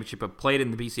conference championship, but played in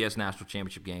the BCS national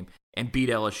championship game and beat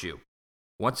LSU.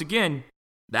 Once again,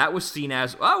 that was seen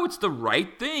as, oh, it's the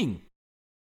right thing.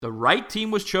 The right team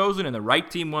was chosen and the right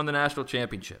team won the national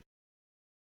championship.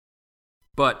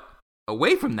 But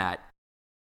away from that,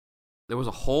 there was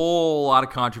a whole lot of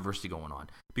controversy going on.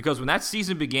 Because when that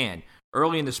season began,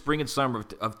 early in the spring and summer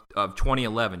of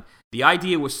 2011, the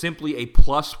idea was simply a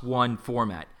 +1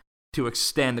 format to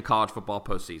extend the college football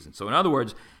postseason. So in other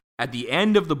words, at the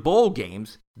end of the bowl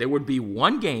games, there would be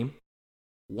one game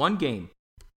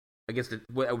against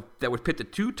that would pit the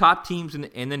 2 top teams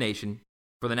in the nation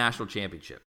for the national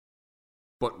championship.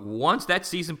 But once that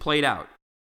season played out,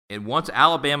 and once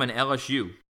Alabama and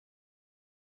LSU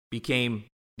became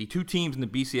the 2 teams in the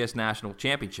BCS national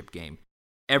championship game,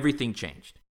 everything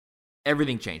changed.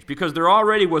 Everything changed because there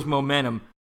already was momentum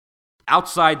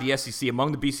outside the SEC,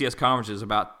 among the BCS conferences,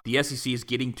 about the SEC is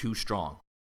getting too strong.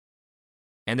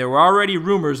 And there were already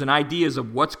rumors and ideas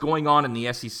of what's going on in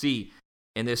the SEC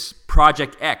in this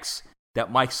Project X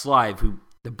that Mike Slive, who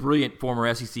the brilliant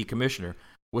former SEC commissioner,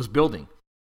 was building.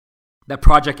 That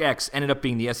Project X ended up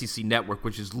being the SEC Network,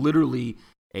 which is literally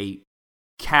a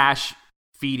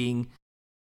cash-feeding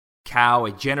cow,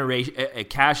 a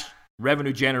cash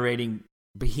revenue-generating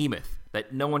behemoth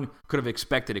that no one could have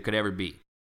expected it could ever be.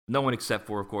 No one except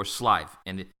for, of course, Slive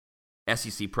and the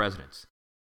SEC presidents.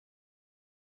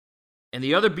 And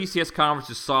the other BCS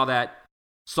conferences saw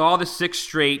the 6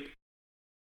 straight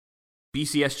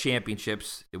BCS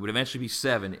championships, it would eventually be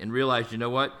 7, and realized, you know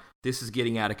what? This is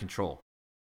getting out of control.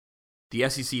 The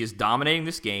SEC is dominating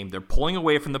this game. They're pulling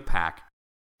away from the pack.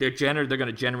 They're going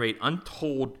to generate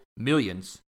untold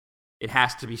millions. It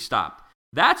has to be stopped.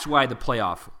 That's why the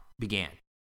playoff began.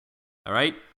 All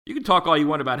right? You can talk all you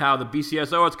want about how the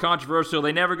BCS, it's controversial,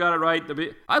 they never got it right.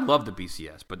 I love the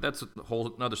BCS, but that's a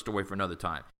whole another story for another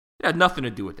time. It had nothing to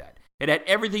do with that. It had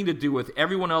everything to do with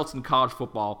everyone else in college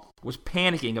football was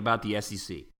panicking about the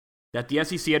SEC. That the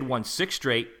SEC had won 6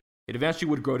 straight. It eventually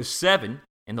would go to 7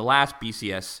 in the last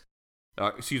BCS,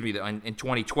 in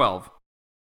 2012.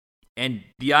 And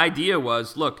the idea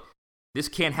was, look, this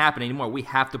can't happen anymore. We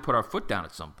have to put our foot down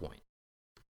at some point.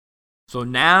 So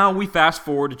now we fast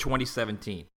forward to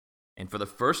 2017. And for the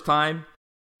first time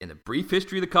in the brief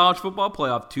history of the college football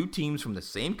playoff, 2 teams from the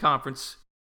same conference,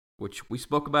 which we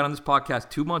spoke about on this podcast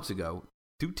 2 months ago,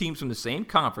 2 teams from the same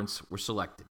conference were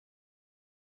selected.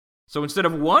 So instead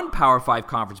of one Power 5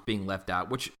 conference being left out,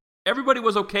 which everybody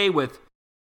was okay with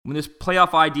when this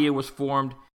playoff idea was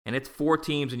formed, and it's 4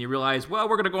 teams, and you realize, well,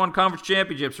 we're going to go on conference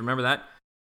championships, remember that?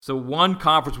 So one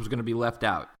conference was going to be left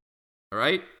out, all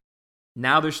right?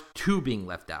 Now there's 2 being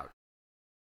left out.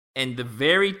 And the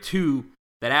very 2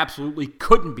 that absolutely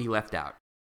couldn't be left out.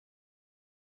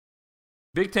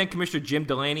 Big Ten Commissioner Jim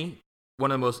Delaney,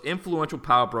 one of the most influential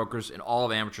power brokers in all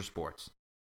of amateur sports.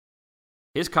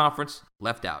 His conference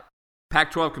left out.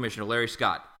 Pac-12 Commissioner Larry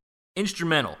Scott,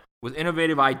 instrumental with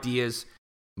innovative ideas,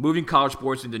 moving college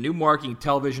sports into new marketing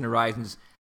television horizons,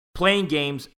 playing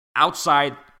games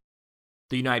outside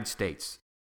the United States.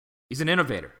 He's an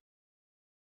innovator.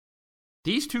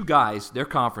 These 2 guys, their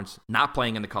conference, not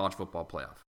playing in the college football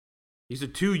playoff. These are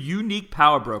 2 unique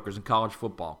power brokers in college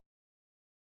football.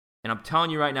 And I'm telling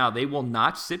you right now, they will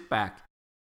not sit back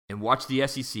and watch the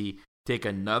SEC take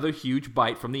another huge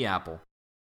bite from the apple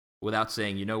without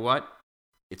saying, you know what?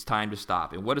 It's time to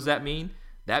stop. And what does that mean?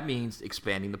 That means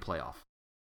expanding the playoff.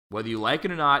 Whether you like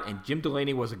it or not, and Jim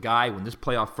Delaney was a guy when this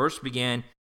playoff first began,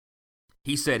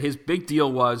 he said his big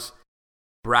deal was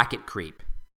bracket creep.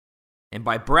 And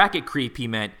by bracket creep, he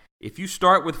meant if you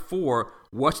start with 4,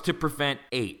 what's to prevent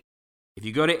 8? If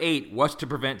you go to 8, what's to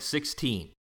prevent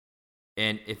 16?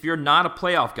 And if you're not a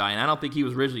playoff guy, and I don't think he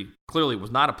was clearly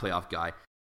was not a playoff guy,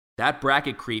 that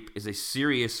bracket creep is a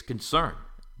serious concern.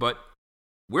 But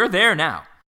we're there now.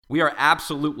 We are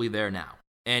absolutely there now.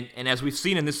 And as we've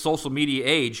seen in this social media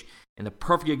age, and the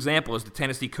perfect example is the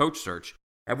Tennessee coach search,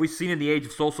 have we seen in the age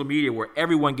of social media where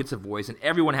everyone gets a voice and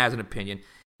everyone has an opinion,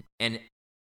 and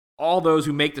all those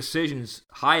who make decisions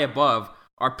high above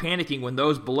are panicking when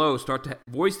those below start to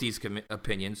voice these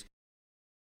opinions,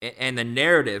 and the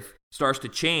narrative starts to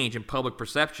change in public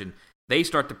perception, they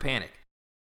start to panic.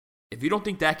 If you don't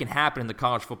think that can happen in the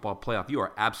college football playoff, you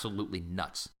are absolutely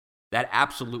nuts. That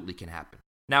absolutely can happen.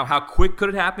 Now, how quick could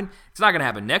it happen? It's not going to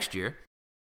happen next year,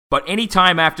 but any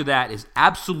time after that is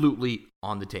absolutely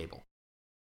on the table.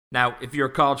 Now, if you're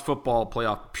a college football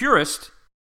playoff purist,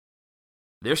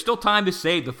 there's still time to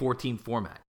save the 4-team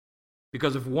format.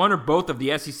 Because if one or both of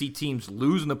the SEC teams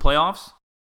lose in the playoffs,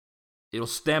 it'll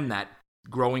stem that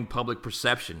growing public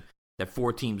perception that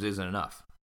 4 teams isn't enough.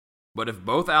 But if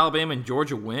both Alabama and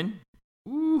Georgia win,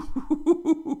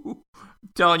 I'm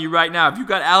telling you right now, if you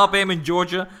got Alabama and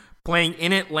Georgia playing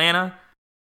in Atlanta,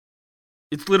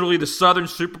 it's literally the Southern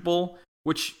Super Bowl,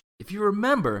 which, if you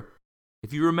remember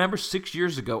 6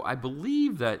 years ago, I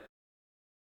believe that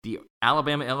the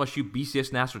Alabama-LSU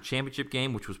BCS National Championship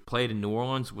game, which was played in New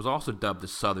Orleans, was also dubbed the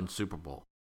Southern Super Bowl.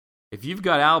 If you've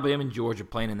got Alabama and Georgia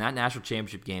playing in that national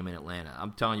championship game in Atlanta,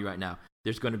 I'm telling you right now,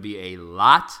 there's going to be a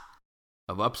lot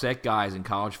of upset guys in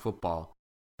college football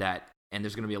and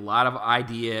there's going to be a lot of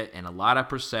idea and a lot of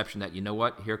perception that, you know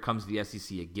what, here comes the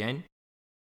SEC again.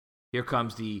 Here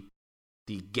comes the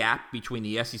gap between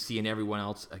the SEC and everyone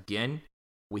else again.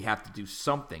 We have to do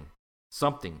something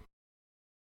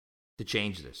to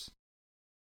change this.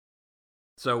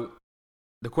 So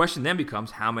the question then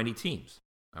becomes, how many teams?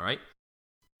 All right?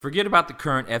 Forget about the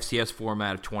current FCS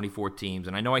format of 24 teams.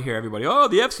 And I know I hear everybody, oh,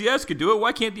 the FCS could do it.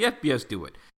 Why can't the FBS do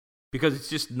it? Because it's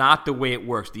just not the way it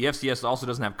works. The FCS also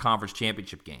doesn't have conference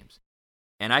championship games.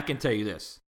 And I can tell you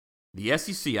this. The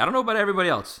SEC, I don't know about everybody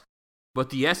else, but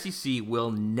the SEC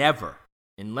will never,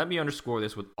 and let me underscore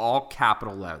this with all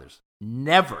capital letters,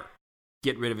 never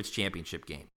get rid of its championship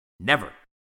game. Never.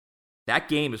 That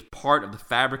game is part of the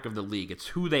fabric of the league. It's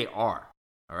who they are.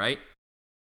 All right?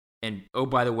 And, oh,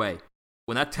 by the way,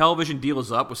 when that television deal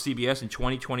is up with CBS in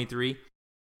 2023,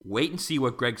 wait and see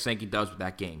what Greg Sankey does with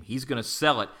that game. He's going to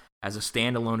sell it as a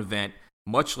standalone event,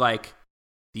 much like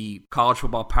the college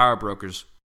football power brokers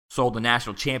sold the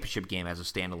national championship game as a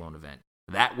standalone event.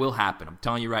 That will happen. I'm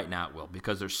telling you right now it will,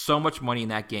 because there's so much money in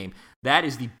that game. That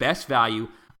is the best value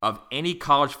of any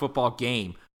college football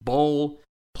game, bowl,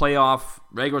 playoff,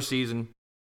 regular season,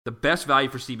 the best value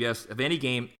for CBS of any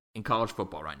game in college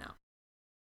football right now.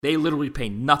 They literally pay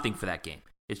nothing for that game.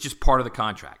 It's just part of the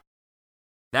contract.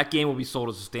 That game will be sold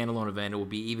as a standalone event. It will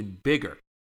be even bigger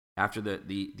after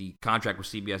the contract with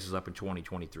CBS is up in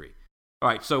 2023. All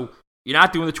right, so you're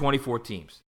not doing the 24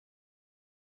 teams.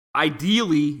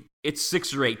 Ideally, it's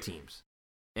 6 or 8 teams.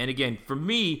 And again, for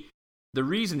me, the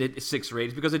reason it's 6 or 8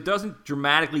 is because it doesn't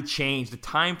dramatically change the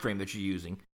time frame that you're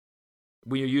using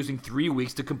when you're using 3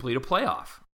 weeks to complete a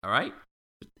playoff. All right?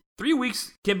 3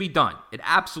 weeks can be done. It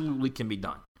absolutely can be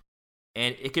done.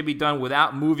 And it can be done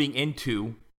without moving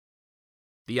into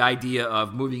the idea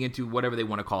of moving into whatever they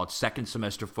want to call it, second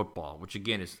semester football, which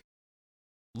again is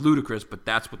ludicrous, but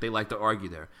that's what they like to argue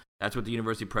there. That's what the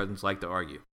university presidents like to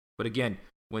argue. But again,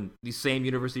 when these same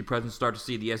university presidents start to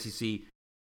see the SEC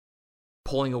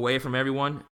pulling away from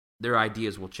everyone, their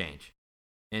ideas will change.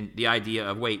 And the idea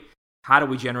of, wait, how do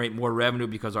we generate more revenue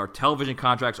because our television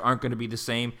contracts aren't going to be the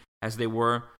same as they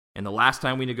were and the last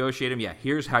time we negotiated them? Yeah,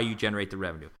 here's how you generate the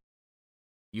revenue.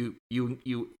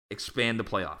 You expand the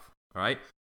playoff, all right?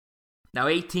 Now,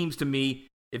 8 teams to me,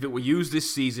 if it were used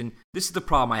this season, this is the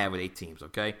problem I have with 8 teams,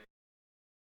 okay?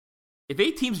 If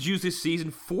 8 teams used this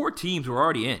season, 4 teams were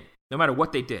already in, no matter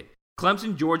what they did.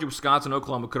 Clemson, Georgia, Wisconsin,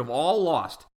 Oklahoma could have all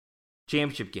lost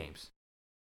championship games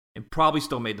and probably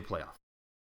still made the playoff.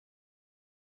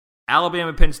 Alabama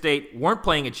and Penn State weren't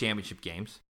playing in championship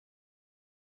games,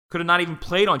 could have not even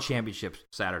played on championship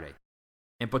Saturday,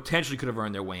 and potentially could have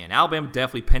earned their way in. Alabama,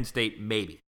 definitely. Penn State,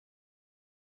 maybe.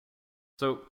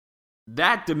 So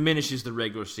that diminishes the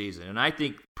regular season. And I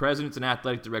think presidents and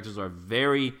athletic directors are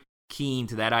very keen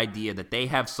to that idea that they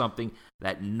have something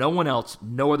that no one else,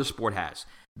 no other sport has.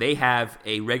 They have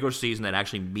a regular season that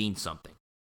actually means something.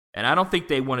 And I don't think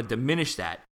they want to diminish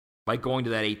that by going to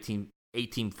that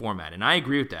 8-team format. And I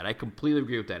agree with that. I completely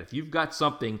agree with that. If you've got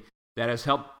something that has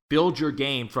helped build your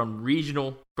game from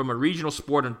a regional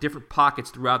sport in different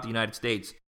pockets throughout the United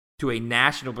States to a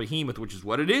national behemoth, which is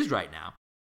what it is right now.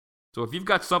 So if you've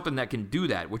got something that can do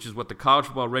that, which is what the college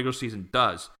football regular season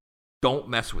does, don't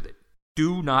mess with it.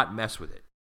 Do not mess with it.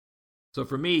 So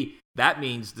for me, that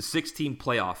means the 6-team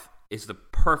playoff is the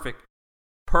perfect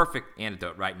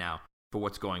antidote right now for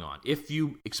what's going on if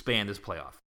you expand this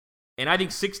playoff. And I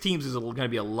think 6 teams is going to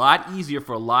be a lot easier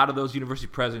for a lot of those university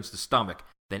presidents to stomach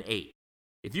than 8.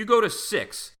 If you go to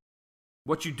 6,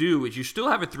 what you do is you still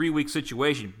have a 3-week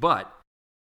situation, but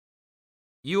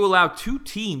you allow 2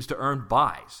 teams to earn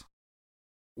byes,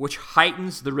 which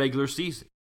heightens the regular season.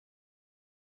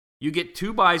 You get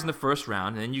 2 byes in the first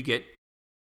round, and then you get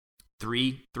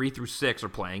 3 through 6 are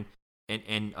playing,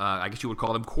 and I guess you would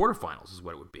call them quarterfinals is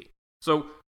what it would be. So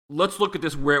let's look at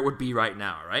this where it would be right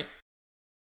now, all right?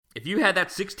 If you had that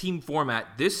 6-team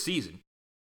format this season,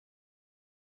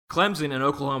 Clemson and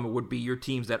Oklahoma would be your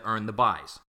teams that earn the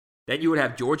byes. Then you would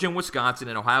have Georgia and Wisconsin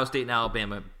and Ohio State and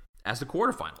Alabama as the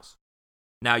quarterfinals.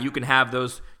 Now you can have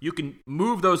those, you can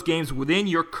move those games within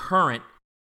your current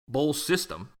bowl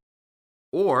system,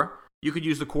 or you could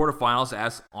use the quarterfinals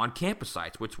as on-campus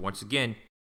sites, which once again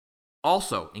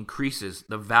also increases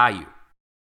the value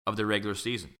of the regular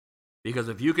season. Because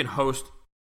if you can host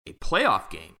a playoff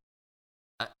game,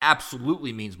 it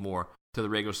absolutely means more to the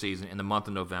regular season in the month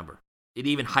of November. It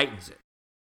even heightens it.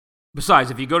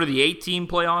 Besides, if you go to the 8-team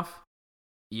playoff,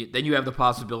 then you have the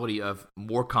possibility of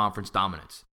more conference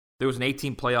dominance. There was an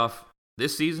 8-team playoff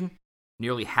this season.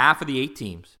 Nearly half of the 8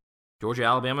 teams, Georgia,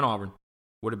 Alabama, and Auburn,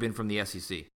 would have been from the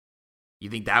SEC. You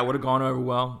think that would have gone over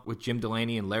well with Jim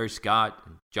Delaney and Larry Scott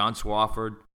and John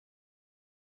Swofford?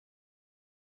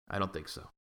 I don't think so.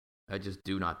 I just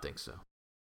do not think so.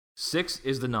 6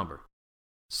 is the number.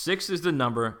 6 is the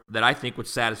number that I think would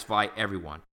satisfy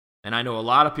everyone. And I know a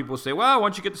lot of people say, well,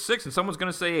 once you get to 6, and someone's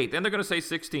going to say 8, then they're going to say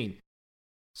 16.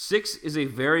 6 is a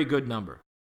very good number.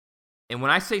 And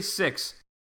when I say 6,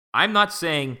 I'm not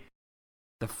saying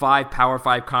the 5 Power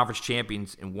 5 conference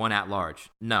champions and 1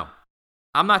 at-large. No.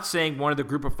 I'm not saying one of the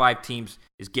group of 5 teams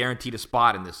is guaranteed a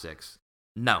spot in this 6.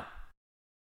 No.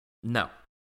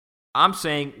 I'm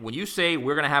saying when you say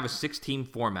we're going to have a 6-team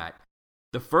format,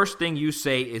 the first thing you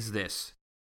say is this.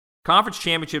 Conference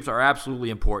championships are absolutely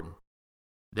important.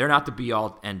 They're not the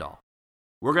be-all, end-all.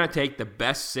 We're going to take the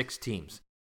best 6 teams.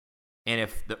 And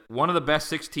if one of the best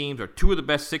 6 teams or 2 of the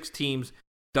best 6 teams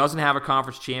doesn't have a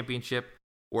conference championship,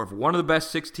 or if one of the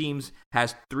best 6 teams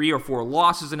has 3 or 4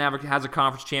 losses and has a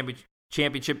conference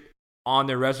championship on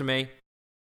their resume,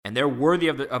 and they're worthy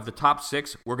of the top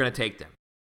 6, we're going to take them.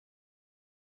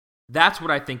 That's what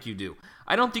I think you do.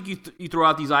 I don't think you throw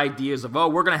out these ideas of,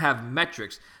 we're going to have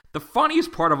metrics. The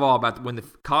funniest part of all about when the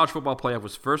college football playoff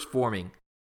was first forming,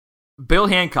 Bill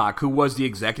Hancock, who was the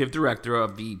executive director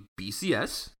of the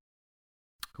BCS,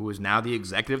 who is now the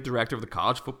executive director of the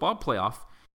college football playoff,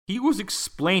 he was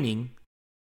explaining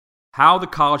how the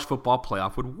college football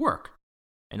playoff would work.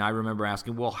 And I remember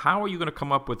asking, well, how are you going to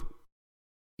come up with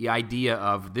the idea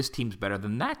of this team's better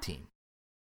than that team?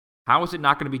 How is it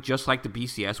not going to be just like the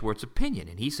BCS where it's opinion?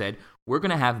 And he said, we're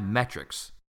going to have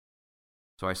metrics.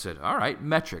 So I said, all right,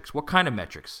 metrics. What kind of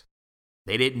metrics?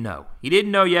 They didn't know. He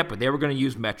didn't know yet, but they were going to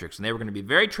use metrics, and they were going to be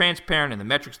very transparent in the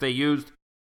metrics they used,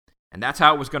 and that's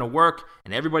how it was going to work,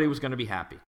 and everybody was going to be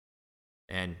happy.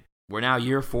 And we're now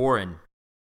year 4, and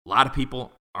a lot of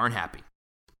people aren't happy.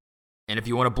 And if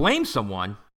you want to blame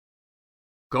someone,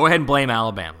 go ahead and blame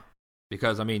Alabama.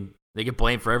 Because, they get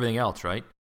blamed for everything else, right?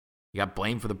 You got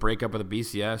blamed for the breakup of the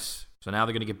BCS, so now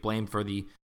they're going to get blamed for the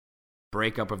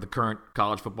breakup of the current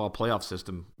college football playoff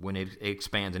system when it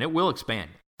expands. And it will expand.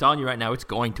 I'm telling you right now, it's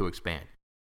going to expand.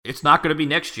 It's not going to be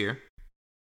next year.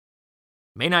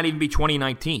 May not even be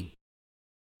 2019.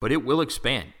 But it will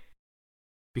expand.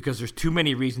 Because there's too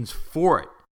many reasons for it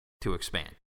to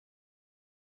expand.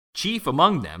 Chief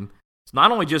among them, it's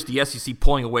not only just the SEC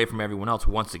pulling away from everyone else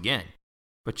once again,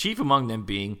 but chief among them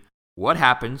being what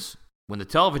happens when the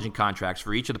television contracts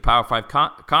for each of the Power 5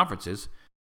 conferences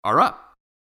are up.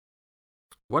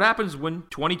 What happens when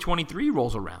 2023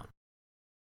 rolls around?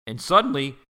 And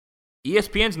suddenly,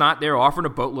 ESPN's not there offering a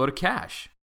boatload of cash.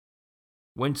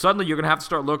 When suddenly you're going to have to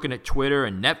start looking at Twitter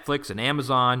and Netflix and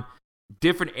Amazon,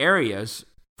 different areas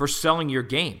for selling your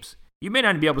games. You may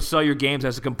not be able to sell your games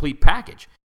as a complete package.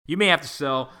 You may have to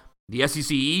sell the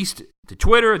SEC East to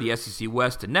Twitter, the SEC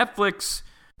West to Netflix,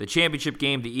 the championship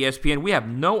game to ESPN. We have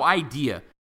no idea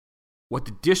what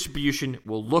the distribution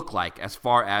will look like as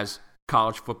far as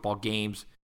college football games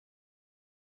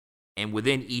and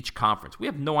within each conference. We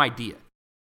have no idea.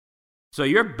 So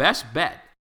your best bet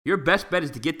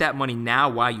is to get that money now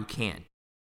while you can.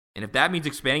 And if that means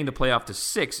expanding the playoff to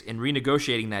 6 and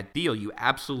renegotiating that deal, you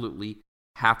absolutely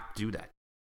have to do that.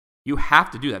 You have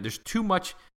to do that. There's too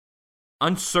much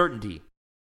uncertainty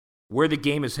where the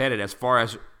game is headed as far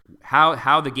as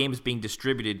how the game is being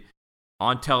distributed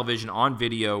on television, on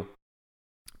video,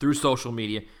 through social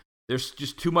media. There's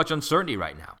just too much uncertainty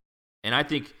right now. And I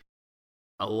think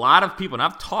a lot of people, and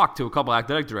I've talked to a couple of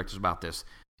athletic directors about this,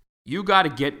 you got to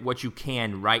get what you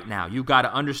can right now. You got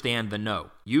to understand the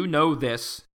no. You know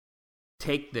this,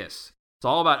 take this. It's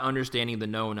all about understanding the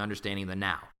no and understanding the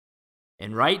now.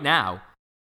 And right now,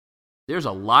 there's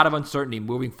a lot of uncertainty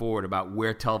moving forward about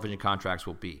where television contracts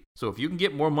will be. So if you can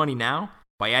get more money now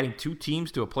by adding 2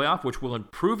 teams to a playoff, which will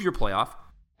improve your playoff,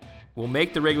 will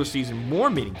make the regular season more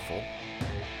meaningful,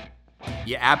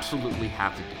 you absolutely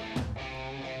have to do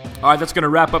it. All right, that's going to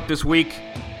wrap up this week.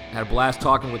 I had a blast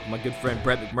talking with my good friend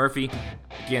Brett McMurphy.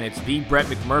 Again, it's the Brett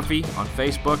McMurphy on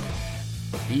Facebook,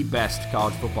 the best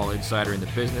college football insider in the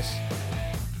business.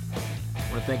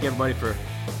 I want to thank everybody for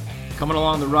coming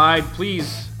along the ride.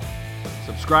 Please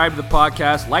subscribe to the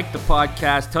podcast, like the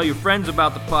podcast, tell your friends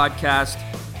about the podcast,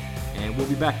 and we'll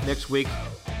be back next week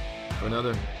for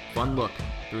another fun look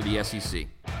through the SEC.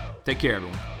 Take care,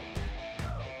 everyone.